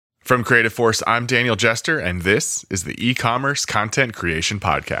From Creative Force, I'm Daniel Jester, and this is the E-commerce Content Creation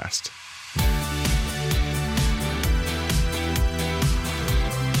Podcast.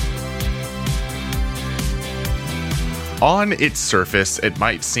 On its surface, it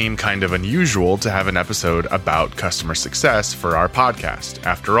might seem kind of unusual to have an episode about customer success for our podcast.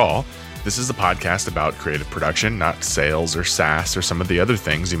 After all, this is a podcast about creative production, not sales or SaaS or some of the other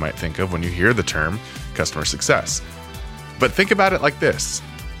things you might think of when you hear the term customer success. But think about it like this.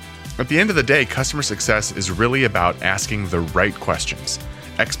 At the end of the day, customer success is really about asking the right questions,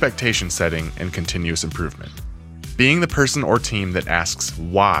 expectation setting, and continuous improvement. Being the person or team that asks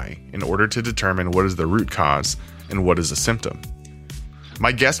why in order to determine what is the root cause and what is a symptom.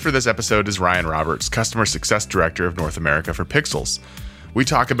 My guest for this episode is Ryan Roberts, Customer Success Director of North America for Pixelz. We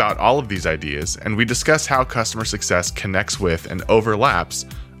talk about all of these ideas, and we discuss how customer success connects with and overlaps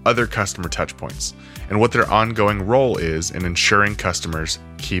other customer touchpoints, and what their ongoing role is in ensuring customers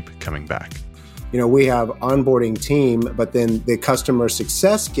keep coming back. We have onboarding team, but then the customer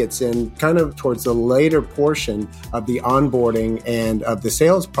success gets in kind of towards the later portion of the onboarding and of the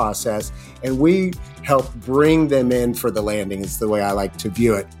sales process. And we help bring them in for the landing is the way I like to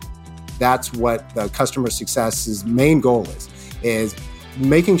view it. That's what the customer success's main goal is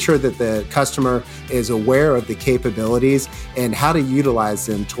making sure that the customer is aware of the capabilities and how to utilize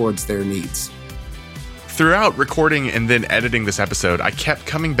them towards their needs. Throughout recording and then editing this episode, I kept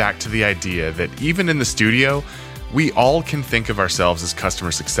coming back to the idea that even in the studio, we all can think of ourselves as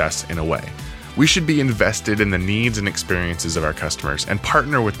customer success in a way. We should be invested in the needs and experiences of our customers and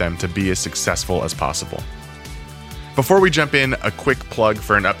partner with them to be as successful as possible. Before we jump in, a quick plug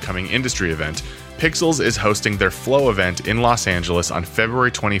for an upcoming industry event. Pixelz is hosting their Flow event in Los Angeles on February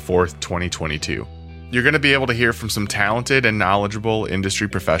 24th, 2022. You're going to be able to hear from some talented and knowledgeable industry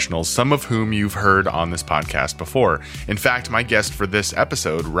professionals, some of whom you've heard on this podcast before. In fact, my guest for this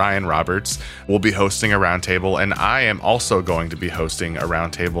episode, Ryan Roberts, will be hosting a roundtable, and I am also going to be hosting a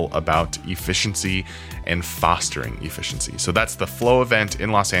roundtable about efficiency and fostering efficiency. So that's the Flow event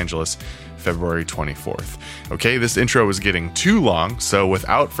in Los Angeles, February 24th. Okay, this intro is getting too long, so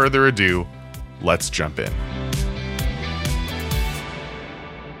without further ado, let's jump in.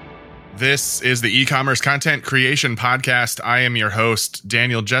 This is the E-commerce Content Creation Podcast. I am your host,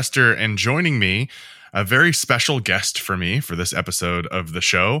 Daniel Jester, and joining me, a very special guest for me for this episode of the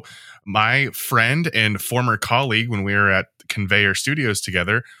show, my friend and former colleague when we were at Conveyor Studios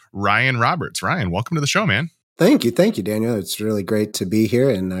together, Ryan Roberts. Ryan, welcome to the show, man. Thank you, Daniel. It's really great to be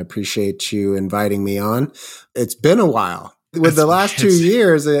here, and I appreciate you inviting me on. It's been a while. With the last 2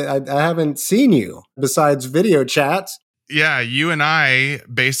 years, I haven't seen you besides video chats. Yeah, you and I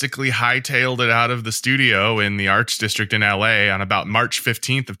basically hightailed it out of the studio in the Arts District in LA on about March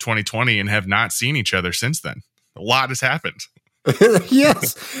 15th of 2020 and have not seen each other since then. A lot has happened.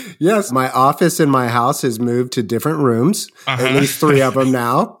 Yes. My office in my house has moved to different rooms, at least 3 of them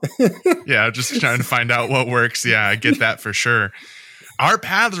now. Yeah, just trying to find out what works. Yeah, I get that for sure.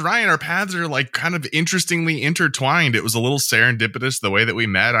 Ryan, our paths are like kind of interestingly intertwined. It was a little serendipitous the way that we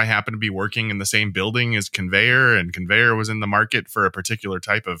met. I happened to be working in the same building as Conveyor, and Conveyor was in the market for a particular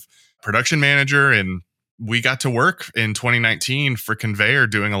type of production manager. And we got to work in 2019 for Conveyor,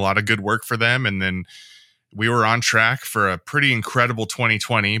 doing a lot of good work for them. And then we were on track for a pretty incredible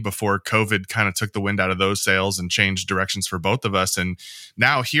 2020 before COVID kind of took the wind out of those sails and changed directions for both of us. And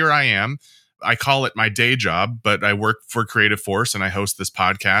now here I am. I call it my day job, but I work for Creative Force and I host this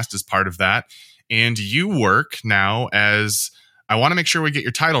podcast as part of that. And you work now as, I want to make sure we get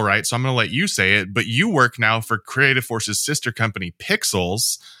your title right, so I'm going to let you say it, but you work now for Creative Force's sister company,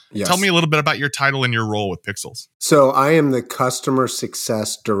 Pixelz. Yes. Tell me a little bit about your title and your role with Pixelz. So I am the Customer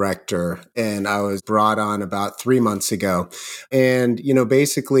Success Director, and I was brought on about 3 months ago. And,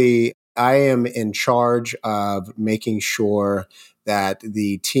 basically, I am in charge of making sure that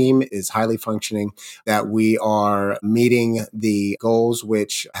the team is highly functioning, that we are meeting the goals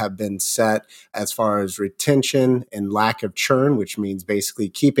which have been set as far as retention and lack of churn, which means basically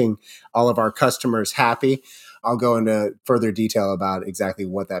keeping all of our customers happy. I'll go into further detail about exactly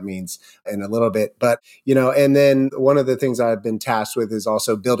what that means in a little bit. But, and then one of the things I've been tasked with is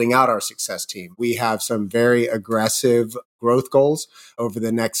also building out our success team. We have some very aggressive growth goals over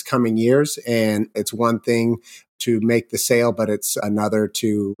the next coming years. And it's one thing to make the sale, but it's another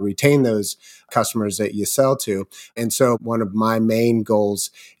to retain those customers that you sell to. And so one of my main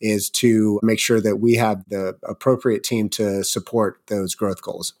goals is to make sure that we have the appropriate team to support those growth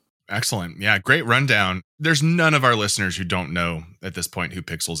goals. Excellent. Yeah, great rundown. There's none of our listeners who don't know at this point who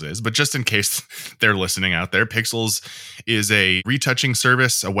Pixelz is, but just in case they're listening out there, Pixelz is a retouching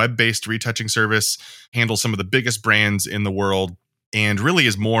service, a web-based retouching service, handles some of the biggest brands in the world, and really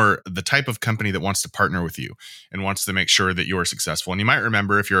is more the type of company that wants to partner with you and wants to make sure that you're successful. And you might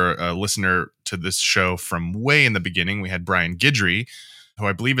remember, if you're a listener to this show from way in the beginning, we had Brian Guidry, who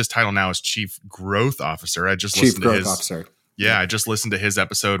I believe his title now is Chief Growth Officer. I just listened to his Officer. Yeah, I just listened to his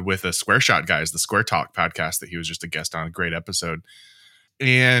episode with the Square Shot guys, the Square Talk podcast that he was just a guest on. A great episode.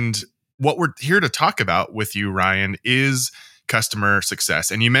 And what we're here to talk about with you, Ryan, is customer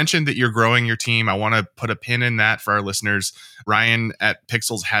success. And you mentioned that you're growing your team. I want to put a pin in that for our listeners. Ryan at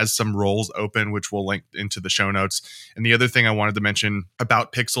Pixelz has some roles open, which we'll link into the show notes. And the other thing I wanted to mention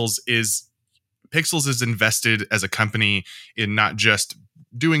about Pixelz is invested as a company in not just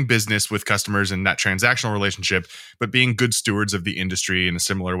doing business with customers and that transactional relationship, but being good stewards of the industry in a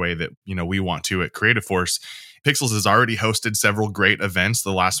similar way that, we want to at Creative Force. Pixelz has already hosted several great events,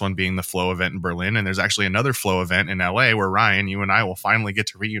 the last one being the Flow event in Berlin. And there's actually another Flow event in LA where Ryan, you and I will finally get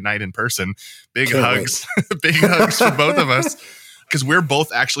to reunite in person. Big hugs, big hugs for both of us, because we're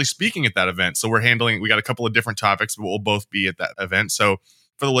both actually speaking at that event. So we got a couple of different topics, but we'll both be at that event. So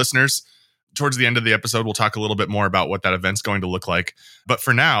for the listeners, towards the end of the episode, we'll talk a little bit more about what that event's going to look like. But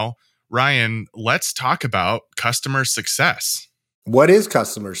for now, Ryan, let's talk about customer success. What is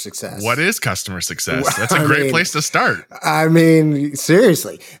customer success? That's a great place to start. I mean,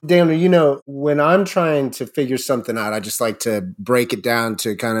 seriously. Daniel, when I'm trying to figure something out, I just like to break it down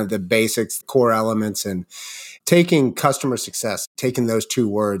to kind of the basics, core elements, and taking customer success, taking those two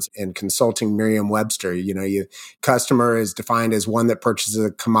words and consulting Merriam-Webster, customer is defined as one that purchases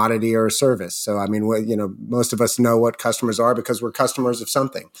a commodity or a service. So, I mean, most of us know what customers are because we're customers of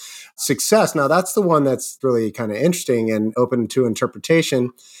something. Success, now that's the one that's really kind of interesting and open to interpretation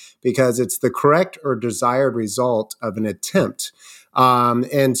because it's the correct or desired result of an attempt.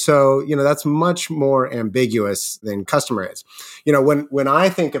 And so, that's much more ambiguous than customer is. When I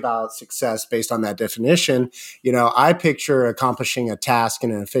think about success based on that definition, I picture accomplishing a task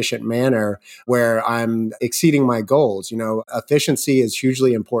in an efficient manner where I'm exceeding my goals. Efficiency is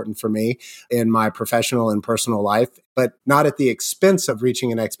hugely important for me in my professional and personal life, but not at the expense of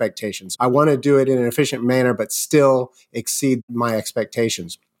reaching an expectations. I want to do it in an efficient manner, but still exceed my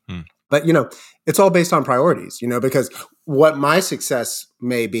expectations. But, it's all based on priorities, because what my success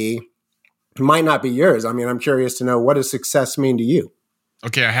may be might not be yours. I mean, I'm curious to know, what does success mean to you?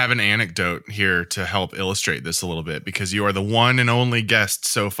 Okay, I have an anecdote here to help illustrate this a little bit, because you are the one and only guest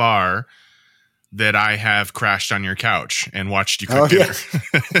so far that I have crashed on your couch and watched you cook dinner.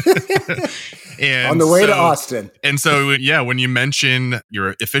 And on the way to Austin. And so, when you mention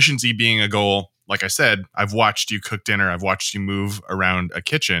your efficiency being a goal, like I said, I've watched you cook dinner. I've watched you move around a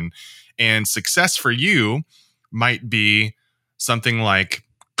kitchen. And success for you might be something like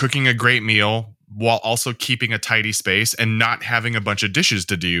cooking a great meal while also keeping a tidy space and not having a bunch of dishes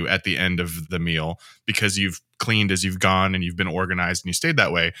to do at the end of the meal because you've cleaned as you've gone and you've been organized and you stayed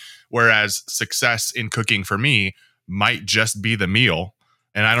that way. Whereas success in cooking for me might just be the meal.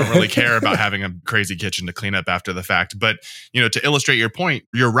 And I don't really care about having a crazy kitchen to clean up after the fact. But, to illustrate your point,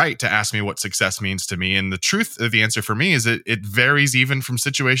 you're right to ask me what success means to me. And the truth of the answer for me is it varies even from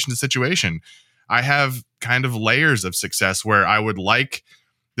situation to situation. I have kind of layers of success where I would like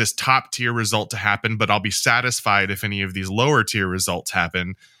this top tier result to happen, but I'll be satisfied if any of these lower tier results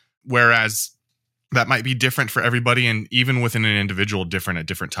happen. Whereas that might be different for everybody, and even within an individual, different at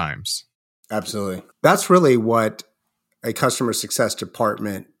different times. Absolutely. That's really what a customer success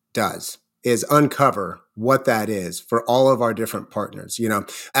department does, is uncover what that is for all of our different partners.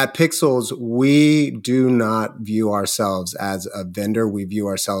 At Pixelz, we do not view ourselves as a vendor. We view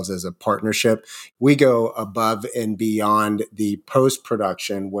ourselves as a partnership. We go above and beyond the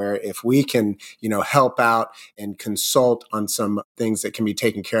post-production, where if we can, help out and consult on some things that can be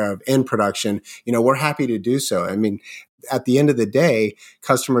taken care of in production, we're happy to do so. I mean, at the end of the day,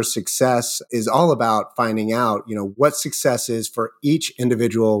 customer success is all about finding out, what success is for each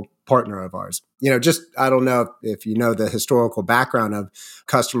individual partner of ours. I don't know if you know the historical background of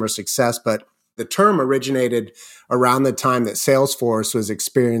customer success, but the term originated around the time that Salesforce was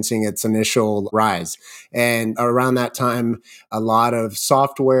experiencing its initial rise. And around that time, a lot of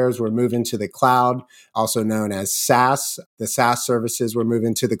softwares were moving to the cloud, also known as SaaS. The SaaS services were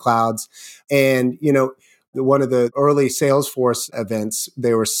moving to the clouds. And, one of the early Salesforce events,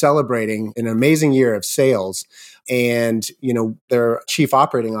 they were celebrating an amazing year of sales. And, their chief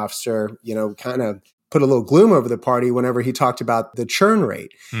operating officer, kind of put a little gloom over the party whenever he talked about the churn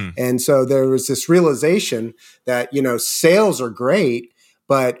rate. And so there was this realization that, sales are great,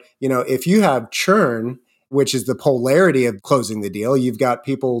 but, if you have churn which is the polarity of closing the deal. You've got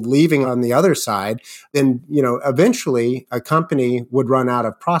people leaving on the other side. Then, eventually a company would run out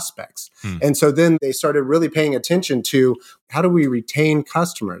of prospects. And so then they started really paying attention to how do we retain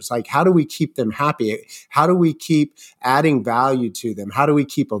customers? Like, how do we keep them happy? How do we keep adding value to them? How do we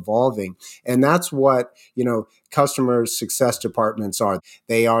keep evolving? And that's what, customer success departments are.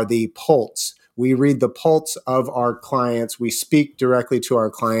 They are the pulse. We read the pulse of our clients. We speak directly to our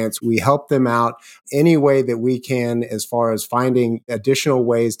clients. We help them out any way that we can as far as finding additional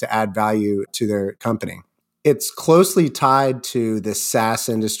ways to add value to their company. It's closely tied to the SaaS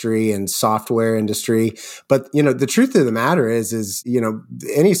industry and software industry. But, the truth of the matter is,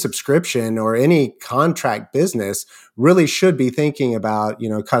 any subscription or any contract business really should be thinking about,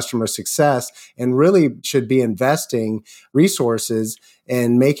 customer success and really should be investing resources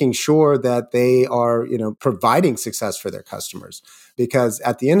and making sure that they are, providing success for their customers. Because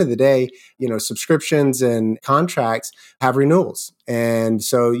at the end of the day, subscriptions and contracts have renewals. And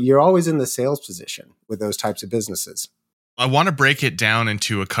so you're always in the sales position with those types of businesses. I want to break it down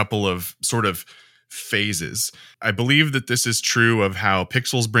into a couple of sort of phases. I believe that this is true of how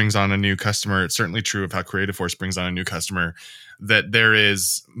Pixelz brings on a new customer. It's certainly true of how Creative Force brings on a new customer, that there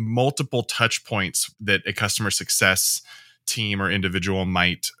is multiple touch points that a customer success team or individual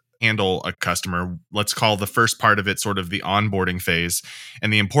might handle a customer. Let's call the first part of it sort of the onboarding phase.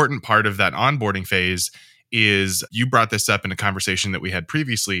 And the important part of that onboarding phase is, you brought this up in a conversation that we had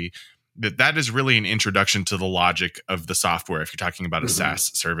previously, that is really an introduction to the logic of the software. If you're talking about a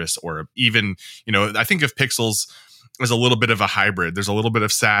SaaS service, or even, I think of Pixelz as a little bit of a hybrid. There's a little bit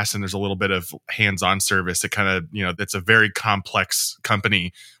of SaaS and there's a little bit of hands-on service. It kind of, that's a very complex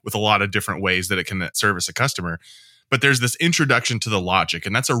company with a lot of different ways that it can service a customer. But there's this introduction to the logic,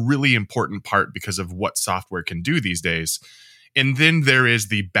 and that's a really important part because of what software can do these days. And then there is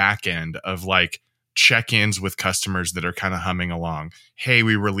the back end of like check-ins with customers that are kind of humming along. Hey,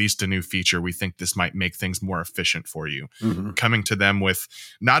 we released a new feature. We think this might make things more efficient for you. Coming to them with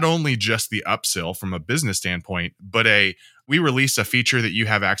not only just the upsell from a business standpoint, but we release a feature that you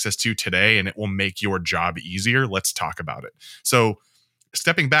have access to today and it will make your job easier. Let's talk about it. So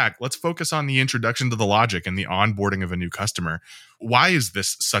stepping back, let's focus on the introduction to the logic and the onboarding of a new customer. Why is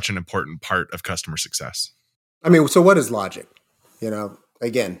this such an important part of customer success? So what is logic?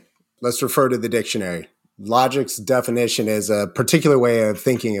 Again, let's refer to the dictionary. Logic's definition is a particular way of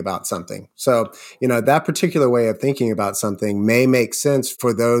thinking about something. So, that particular way of thinking about something may make sense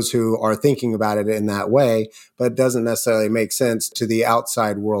for those who are thinking about it in that way, but doesn't necessarily make sense to the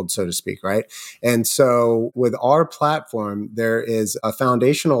outside world, so to speak, right? And so with our platform, there is a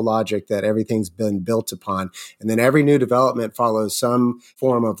foundational logic that everything's been built upon. And then every new development follows some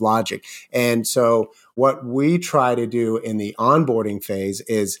form of logic. And so what we try to do in the onboarding phase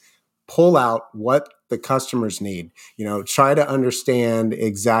is pull out what the customers need, try to understand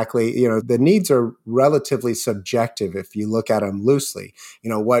exactly, the needs are relatively subjective if you look at them loosely.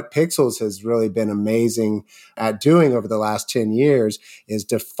 What Pixelz has really been amazing at doing over the last 10 years is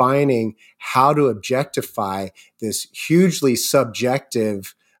defining how to objectify this hugely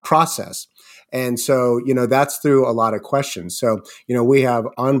subjective process. And so, that's through a lot of questions. So, we have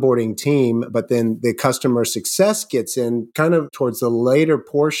onboarding team, but then the customer success gets in kind of towards the later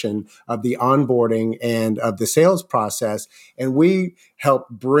portion of the onboarding and of the sales process. And we help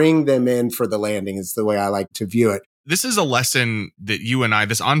bring them in for the landing is the way I like to view it. This is a lesson that you and I,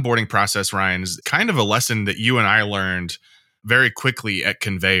 this onboarding process, Ryan, is kind of a lesson that you and I learned very quickly at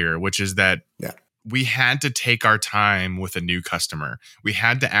Conveyor, which is that we had to take our time with a new customer. We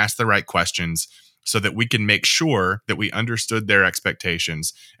had to ask the right questions so that we can make sure that we understood their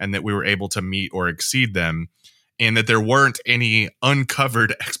expectations and that we were able to meet or exceed them, and that there weren't any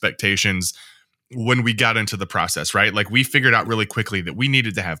uncovered expectations when we got into the process, right? Like, we figured out really quickly that we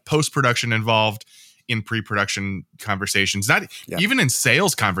needed to have post-production involved in pre-production conversations, not even in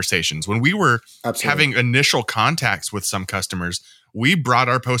sales conversations. When we were having initial contacts with some customers, we brought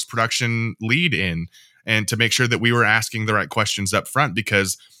our post-production lead in and to make sure that we were asking the right questions up front,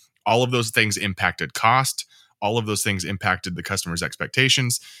 because all of those things impacted cost. All of those things impacted the customer's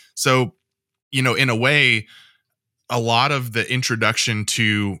expectations. So, in a way, a lot of the introduction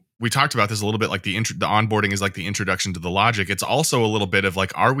to, we talked about this a little bit, like the onboarding is like the introduction to the logic. It's also a little bit of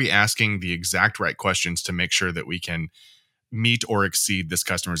like, are we asking the exact right questions to make sure that we can meet or exceed this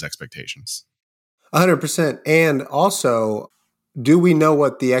customer's expectations? 100%. And also, do we know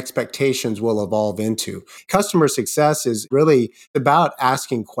what the expectations will evolve into? Customer success is really about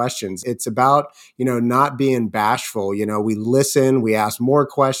asking questions. It's about, not being bashful. We listen, we ask more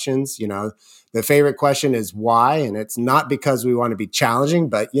questions. The favorite question is why? And it's not because we want to be challenging,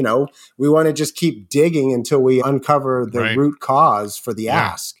 but, we want to just keep digging until we uncover the root cause for the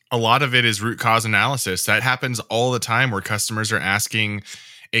ask. A lot of it is root cause analysis. That happens all the time where customers are asking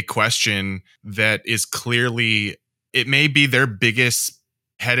a question that is clearly, it may be their biggest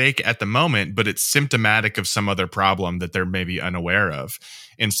headache at the moment, but it's symptomatic of some other problem that they're maybe unaware of.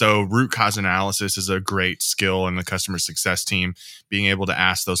 And so root cause analysis is a great skill in the customer success team, being able to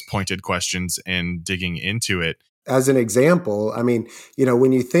ask those pointed questions and digging into it. As an example,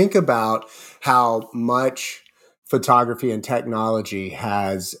 when you think about how much photography and technology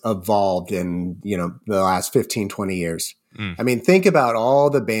has evolved in, the last 15, 20 years. Think about all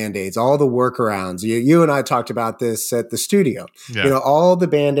the Band-Aids, all the workarounds. You and I talked about this at the studio. Yeah. All the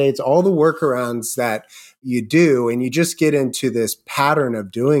Band-Aids, all the workarounds that you do, and you just get into this pattern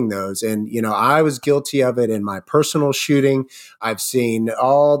of doing those. And, I was guilty of it in my personal shooting. I've seen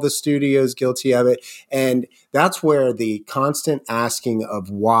all the studios guilty of it. And that's where the constant asking of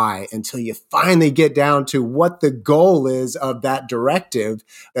why, until you finally get down to what the goal is of that directive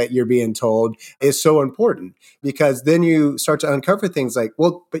that you're being told, is so important. Because then you start to uncover things like,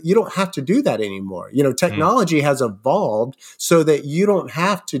 well, but you don't have to do that anymore. Technology has evolved so that you don't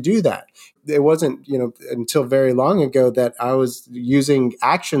have to do that. It wasn't, until very long ago that I was using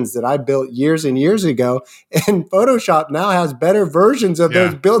actions that I built years and years ago, and Photoshop now has better versions of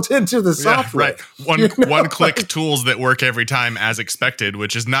those built into the software. Right. One-click tools that work every time as expected,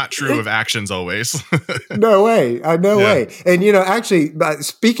 which is not true of actions always. No way. No way. And, actually,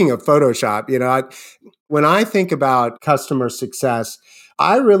 speaking of Photoshop, when I think about customer success,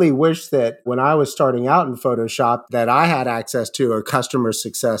 I really wish that when I was starting out in Photoshop that I had access to a customer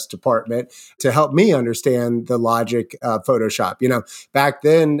success department to help me understand the logic of Photoshop. Back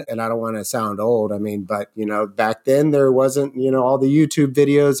then, and I don't want to sound old, but, back then there wasn't, all the YouTube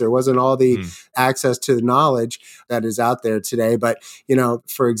videos, there wasn't all the access to the knowledge that is out there today. But,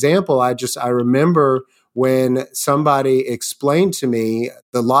 for example, I remember when somebody explained to me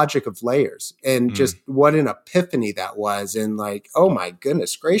the logic of layers and just what an epiphany that was. And like, oh my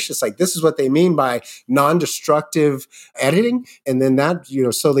goodness gracious, like this is what they mean by non-destructive editing. And then that,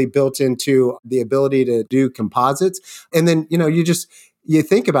 slowly built into the ability to do composites. And then, you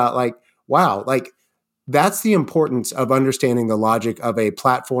think about like, wow, like that's the importance of understanding the logic of a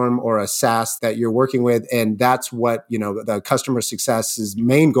platform or a SaaS that you're working with. And that's what, the customer success's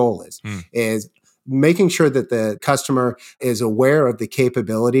main goal is making sure that the customer is aware of the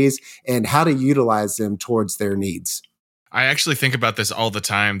capabilities and how to utilize them towards their needs. I actually think about this all the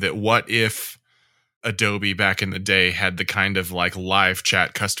time, that what if Adobe back in the day had the kind of like live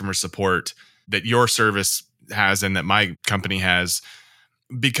chat customer support that your service has and that my company has?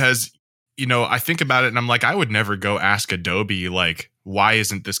 Because, I think about it and I'm like, I would never go ask Adobe, like, why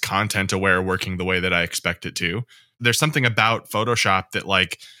isn't this content aware working the way that I expect it to? There's something about Photoshop that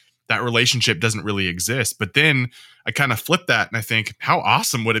like, that relationship doesn't really exist. But then I kind of flip that and I think, how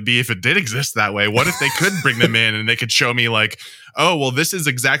awesome would it be if it did exist that way? What if they could bring them in and they could show me like, oh, well, this is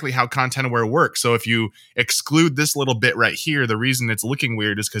exactly how content aware works. So if you exclude this little bit right here, the reason it's looking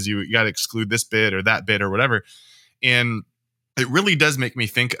weird is because you got to exclude this bit or that bit or whatever. And it really does make me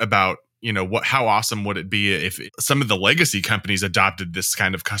think about, how awesome would it be if some of the legacy companies adopted this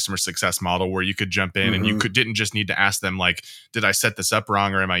kind of customer success model where you could jump in and you didn't just need to ask them like, did I set this up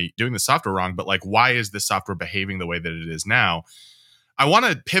wrong or am I doing the software wrong? But like, why is this software behaving the way that it is now? I want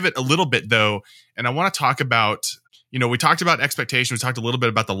to pivot a little bit though. And I want to talk about, we talked about expectation. We talked a little bit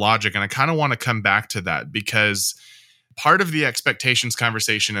about the logic, and I kind of want to come back to that because part of the expectations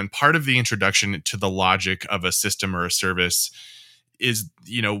conversation and part of the introduction to the logic of a system or a service is,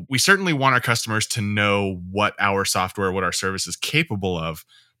 we certainly want our customers to know what our software, what our service is capable of,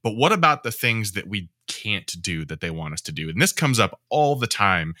 but what about the things that we can't do that they want us to do? And this comes up all the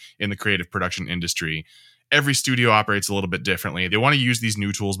time in the creative production industry. Every studio operates a little bit differently. They want to use these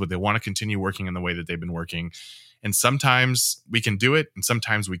new tools, but they want to continue working in the way that they've been working. And sometimes we can do it and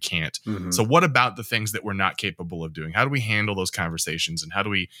sometimes we can't. So what about the things that we're not capable of doing? How do we handle those conversations? And how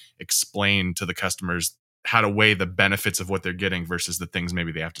do we explain to the customers how to weigh the benefits of what they're getting versus the things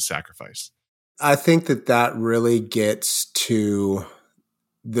maybe they have to sacrifice? I think that really gets to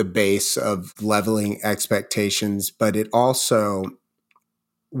the base of leveling expectations, but it also,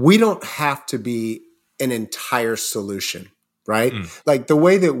 we don't have to be an entire solution, right? Like the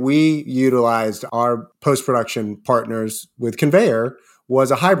way that we utilized our post-production partners with Conveyor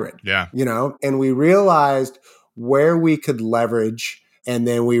was a hybrid, and we realized where we could leverage. And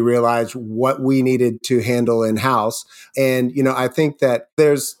then we realized what we needed to handle in-house. And, I think that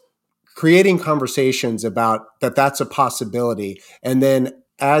there's creating conversations about that's a possibility. And then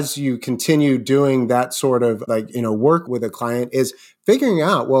as you continue doing that sort of work with a client is figuring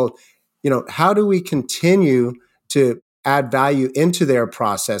out, well, how do we continue to add value into their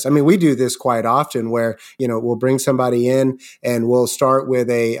process? I mean, we do this quite often where, we'll bring somebody in and we'll start with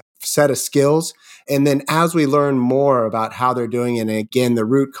a set of skills. And then as we learn more about how they're doing, and again, the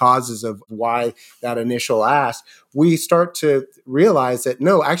root causes of why that initial ask, we start to realize that,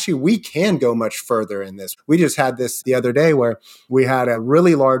 no, actually, we can go much further in this. We just had this the other day where we had a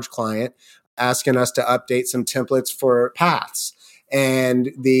really large client asking us to update some templates for paths.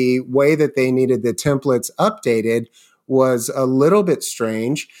 And the way that they needed the templates updated was a little bit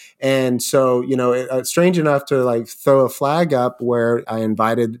strange. And so, strange enough to throw a flag up where I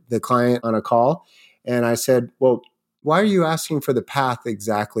invited the client on a call. And I said, well, why are you asking for the path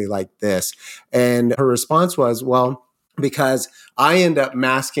exactly like this? And her response was, well, because I end up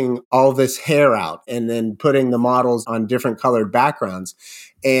masking all this hair out and then putting the models on different colored backgrounds.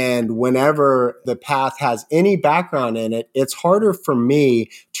 And whenever the path has any background in it, it's harder for me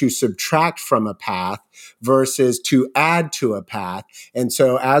to subtract from a path versus to add to a path. And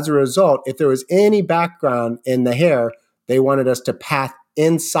so as a result, if there was any background in the hair, they wanted us to path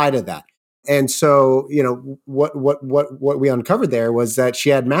inside of that. And so, what we uncovered there was that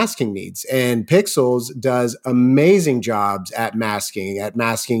she had masking needs, and Pixelz does amazing jobs at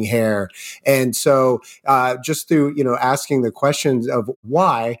masking hair. And so, just through, asking the questions of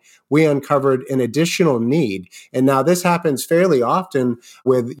why, we uncovered an additional need. And now this happens fairly often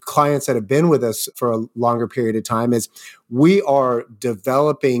with clients that have been with us for a longer period of time, is we are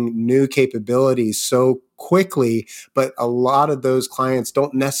developing new capabilities so quickly, but a lot of those clients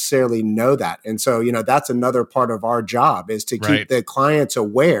don't necessarily know that. And so, that's another part of our job, is to keep the clients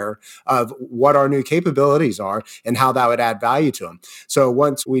aware of what our new capabilities are and how that would add value to them. So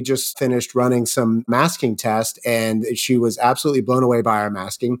once we just finished running some masking tests, and she was absolutely blown away by our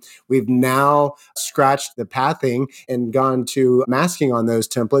masking. We've now scratched the pathing and gone to masking on those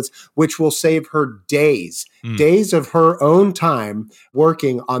templates, which will save her days of her own time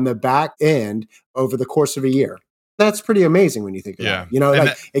working on the back end over the course of a year. That's pretty amazing when you think about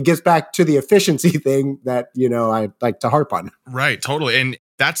it. It gets back to the efficiency thing that, I like to harp on. Right, totally. And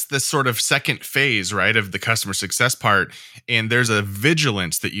that's the sort of second phase, right, of the customer success part. And there's a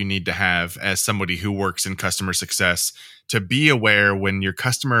vigilance that you need to have as somebody who works in customer success to be aware when your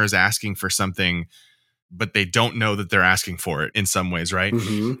customer is asking for something, but they don't know that they're asking for it in some ways, right?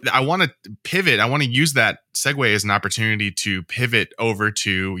 Mm-hmm. I want to pivot. I want to use that segue as an opportunity to pivot over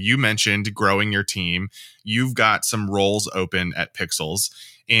to, you mentioned growing your team. You've got some roles open at Pixelz.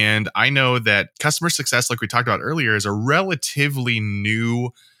 And I know that customer success, like we talked about earlier, is a relatively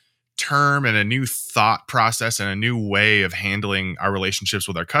new term and a new thought process and a new way of handling our relationships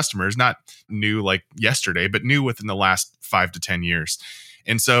with our customers. Not new like yesterday, but new within the last 5 to 10 years.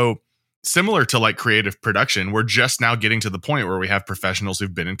 And so, similar to like creative production, we're just now getting to the point where we have professionals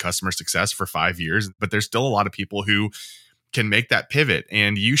who've been in customer success for 5 years, but there's still a lot of people who can make that pivot.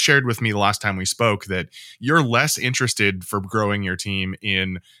 And you shared with me the last time we spoke that you're less interested for growing your team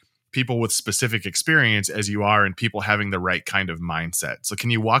in people with specific experience as you are in people having the right kind of mindset. So can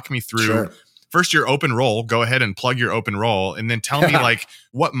you walk me through first your open role? Go ahead and plug your open role, and then tell me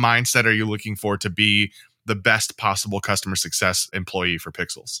what mindset are you looking for to be the best possible customer success employee for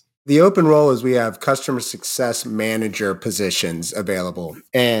Pixelz? The open role is we have customer success manager positions available.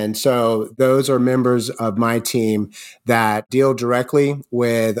 And so those are members of my team that deal directly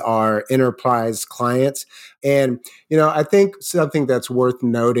with our enterprise clients. And, I think something that's worth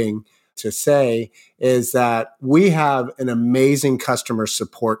noting to say is that we have an amazing customer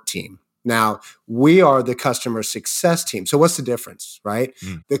support team. Now, we are the customer success team. So what's the difference, right?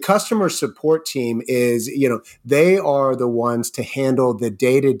 The customer support team is, they are the ones to handle the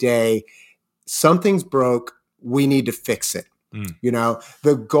day-to-day, something's broke, we need to fix it.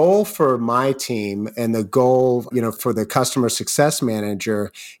 The goal for my team and the goal, for the customer success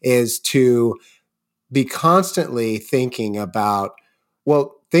manager is to be constantly thinking about,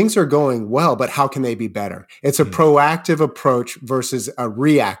 well, things are going well, but how can they be better? It's a proactive approach versus a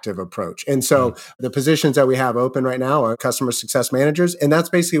reactive approach. And so the positions that we have open right now are customer success managers, and that's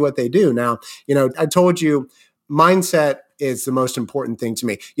basically what they do. Now, I told you mindset is the most important thing to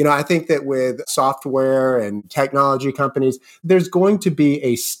me. I think that with software and technology companies, there's going to be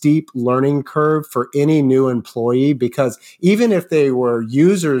a steep learning curve for any new employee, because even if they were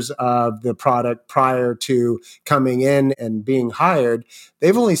users of the product prior to coming in and being hired,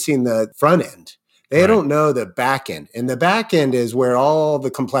 they've only seen the front end. They don't know the back end. And the back end is where all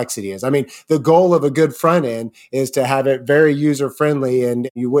the complexity is. I mean, the goal of a good front end is to have it very user-friendly, and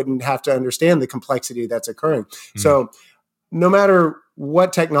you wouldn't have to understand the complexity that's occurring. So no matter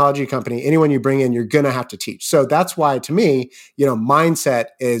what technology company, anyone you bring in, you're going to have to teach. So that's why, to me, mindset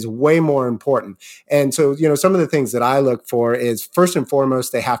is way more important. And so, some of the things that I look for is, first and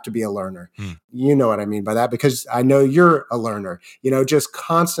foremost, they have to be a learner. You know what I mean by that, because I know you're a learner, just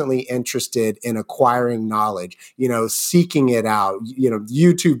constantly interested in acquiring knowledge, seeking it out,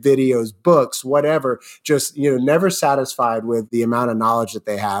 YouTube videos, books, whatever, just, never satisfied with the amount of knowledge that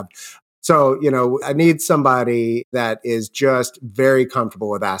they have. So, I need somebody that is just very comfortable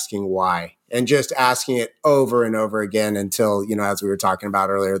with asking why and just asking it over and over again until, as we were talking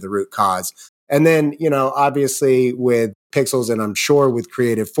about earlier, the root cause. And then, obviously with Pixelz, and I'm sure with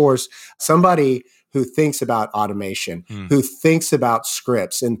Creative Force, somebody who thinks about automation, who thinks about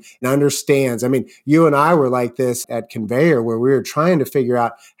scripts and understands. I mean, you and I were like this at Conveyor, where we were trying to figure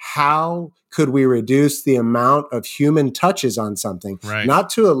out how could we reduce the amount of human touches on something, right? Not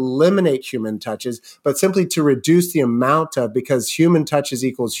to eliminate human touches, but simply to reduce the amount of, because human touches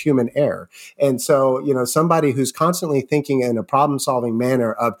equals human error. And so, somebody who's constantly thinking in a problem-solving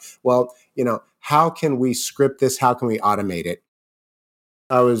manner of, well, how can we script this? How can we automate it?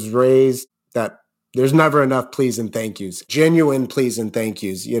 I was raised that there's never enough please and thank yous, genuine please and thank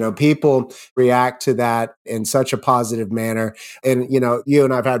yous. People react to that in such a positive manner. And, you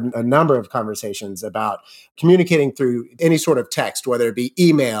and I've had a number of conversations about communicating through any sort of text, whether it be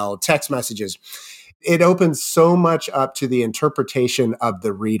email, text messages. It opens so much up to the interpretation of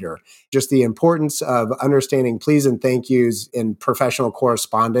the reader, just the importance of understanding please and thank yous in professional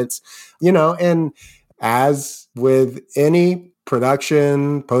correspondence, and as with any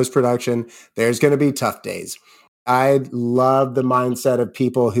production, post-production, there's going to be tough days. I love the mindset of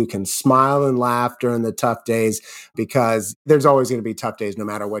people who can smile and laugh during the tough days, because there's always going to be tough days no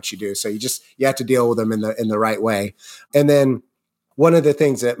matter what you do. So you have to deal with them in the right way. And then one of the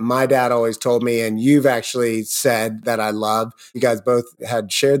things that my dad always told me, and you've actually said that I love, you guys both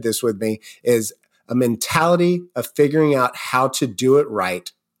had shared this with me, is a mentality of figuring out how to do it right,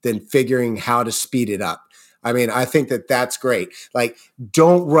 then figuring how to speed it up. I mean, I think that that's great. Like,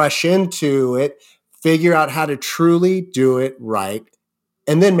 don't rush into it. Figure out how to truly do it right,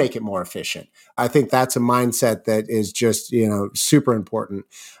 and then make it more efficient. I think that's a mindset that is just, super important.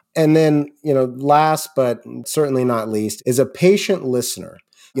 And then, last but certainly not least, is a patient listener.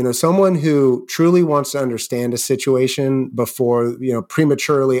 Someone who truly wants to understand a situation before,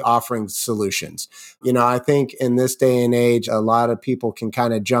 prematurely offering solutions. I think in this day and age, a lot of people can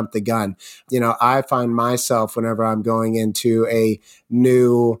kind of jump the gun. I find myself, whenever I'm going into a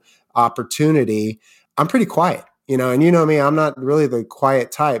new opportunity, I'm pretty quiet. And you know me, I'm not really the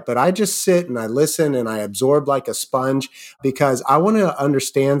quiet type, but I just sit and I listen and I absorb like a sponge, because I want to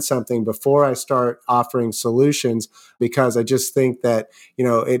understand something before I start offering solutions, because I just think that,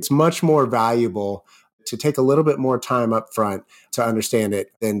 it's much more valuable to take a little bit more time up front to understand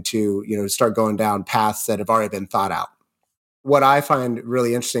it than to, start going down paths that have already been thought out. What I find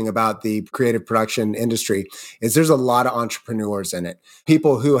really interesting about the creative production industry is there's a lot of entrepreneurs in it.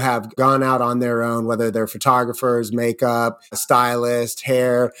 People who have gone out on their own, whether they're photographers, makeup, stylists,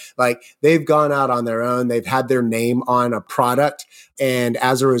 hair, like they've gone out on their own. They've had their name on a product. And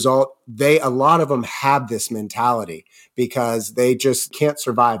as a result, a lot of them have this mentality because they just can't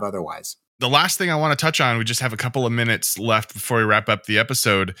survive otherwise. The last thing I want to touch on, we just have a couple of minutes left before we wrap up the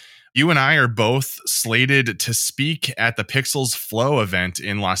episode. You and I are both slated to speak at the Pixelz Flow event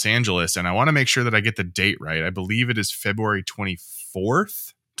in Los Angeles, and I want to make sure that I get the date right. I believe it is February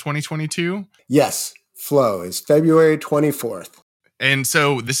 24th, 2022. Yes, Flow is February 24th. And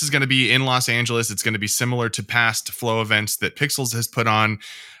so this is going to be in Los Angeles. It's going to be similar to past Flow events that Pixelz has put on.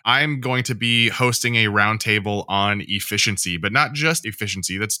 I'm going to be hosting a roundtable on efficiency, but not just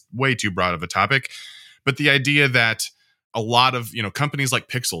efficiency. That's way too broad of a topic. But the idea that a lot of, companies like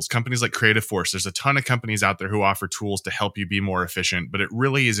Pixelz, companies like Creative Force, there's a ton of companies out there who offer tools to help you be more efficient, but it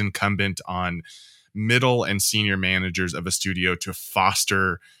really is incumbent on middle and senior managers of a studio to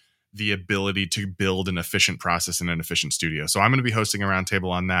foster the ability to build an efficient process in an efficient studio. So I'm going to be hosting a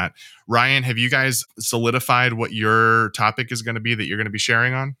roundtable on that. Ryan, have you guys solidified what your topic is going to be that you're going to be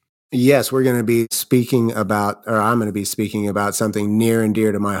sharing on? Yes, we're going to be speaking about, or I'm going to be speaking about something near and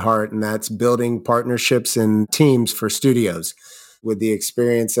dear to my heart, and that's building partnerships and teams for studios. With the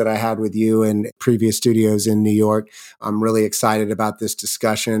experience that I had with you in previous studios in New York, I'm really excited about this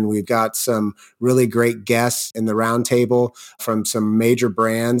discussion. We've got some really great guests in the roundtable from some major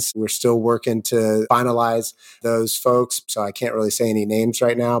brands. We're still working to finalize those folks, so I can't really say any names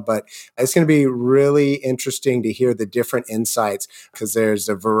right now, but it's going to be really interesting to hear the different insights, because there's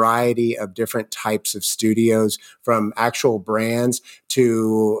a variety of different types of studios, from actual brands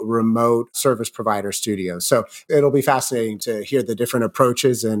to remote service provider studios. So it'll be fascinating to hear the the different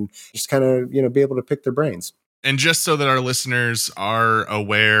approaches and just kind of, be able to pick their brains. And just so that our listeners are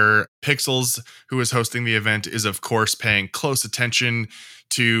aware, Pixelz, who is hosting the event, is of course paying close attention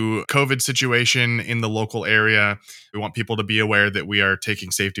to COVID situation in the local area. We want people to be aware that we are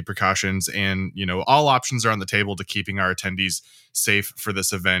taking safety precautions and, all options are on the table to keeping our attendees safe for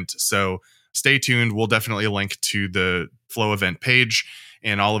this event. So stay tuned. We'll definitely link to the Flow event page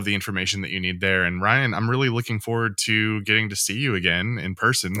and all of the information that you need there. And Ryan, I'm really looking forward to getting to see you again in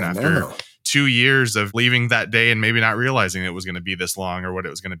person after 2 years of leaving that day and maybe not realizing it was going to be this long or what it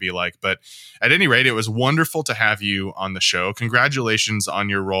was going to be like. But at any rate, it was wonderful to have you on the show. Congratulations on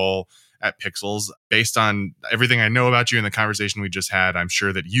your role at Pixelz. Based on everything I know about you and the conversation we just had, I'm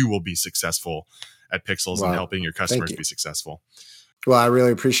sure that you will be successting at Pixelz and helping your customers be successful. Well, I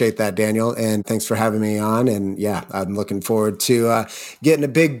really appreciate that, Daniel. And thanks for having me on. And yeah, I'm looking forward to getting a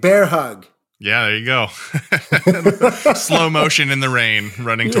big bear hug. Yeah, there you go. Slow motion in the rain,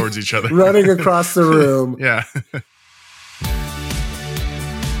 running towards each other. Running across the room. Yeah.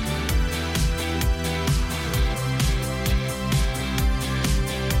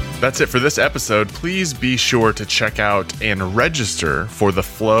 That's it for this episode. Please be sure to check out and register for the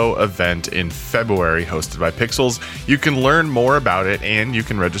Flow event in February hosted by Pixelz. You can learn more about it and you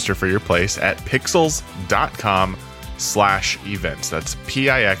can register for your place at pixelz.com/events. That's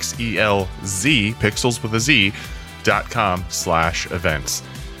PIXELZ, Pixelz with a Z.com/events.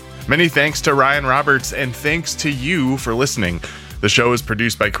 Many thanks to Ryan Roberts and thanks to you for listening. The show is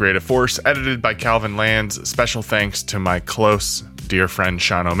produced by Creative Force, edited by Calvin Lands. Special thanks to my close dear friend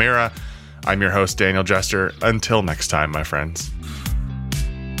Sean O'Meara. I'm your host, Daniel Jester. Until next time, my friends.